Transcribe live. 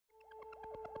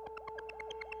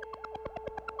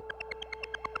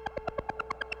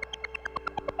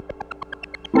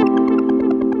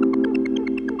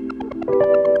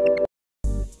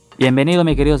Bienvenidos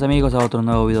mis queridos amigos a otro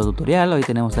nuevo video tutorial. Hoy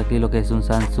tenemos aquí lo que es un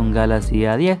Samsung Galaxy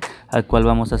A10, al cual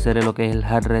vamos a hacer lo que es el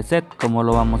hard reset. ¿Cómo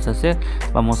lo vamos a hacer?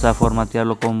 Vamos a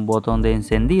formatearlo con botón de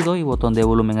encendido y botón de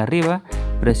volumen arriba,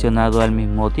 presionado al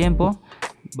mismo tiempo.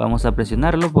 Vamos a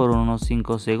presionarlo por unos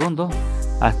 5 segundos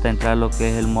hasta entrar lo que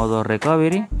es el modo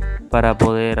recovery para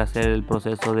poder hacer el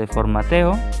proceso de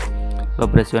formateo.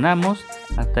 Lo presionamos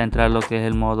hasta entrar lo que es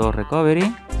el modo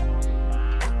recovery.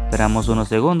 Esperamos unos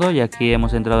segundos y aquí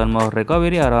hemos entrado en modo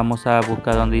recovery. Ahora vamos a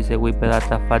buscar donde dice Wipe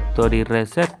Data Factory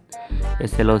Reset.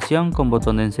 Esta es la opción con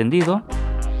botón de encendido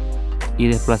y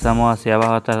desplazamos hacia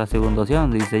abajo hasta la segunda opción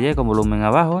donde dice Y con volumen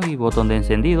abajo y botón de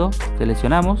encendido.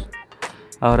 Seleccionamos.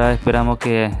 Ahora esperamos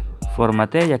que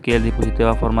formatee y aquí el dispositivo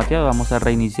ha formateado. Vamos a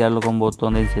reiniciarlo con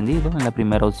botón de encendido en la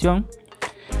primera opción.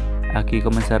 Aquí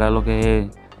comenzará lo que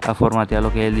es a formatear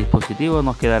lo que es el dispositivo.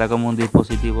 Nos quedará como un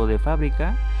dispositivo de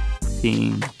fábrica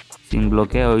sin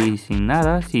bloqueo y sin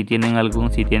nada. Si queda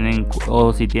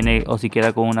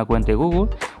con una cuenta de Google,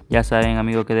 ya saben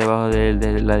amigos que debajo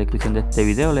de la descripción de este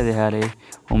video les dejaré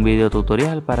un video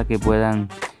tutorial para que puedan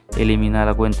eliminar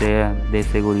la cuenta de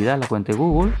seguridad, la cuenta de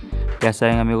Google. Ya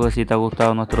saben amigos que si te ha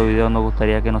gustado nuestro video, nos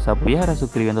gustaría que nos apoyaras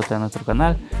suscribiéndote a nuestro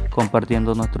canal,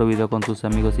 compartiendo nuestro video con tus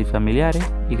amigos y familiares,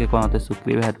 y que cuando te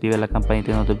suscribes active la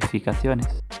campanita de notificaciones.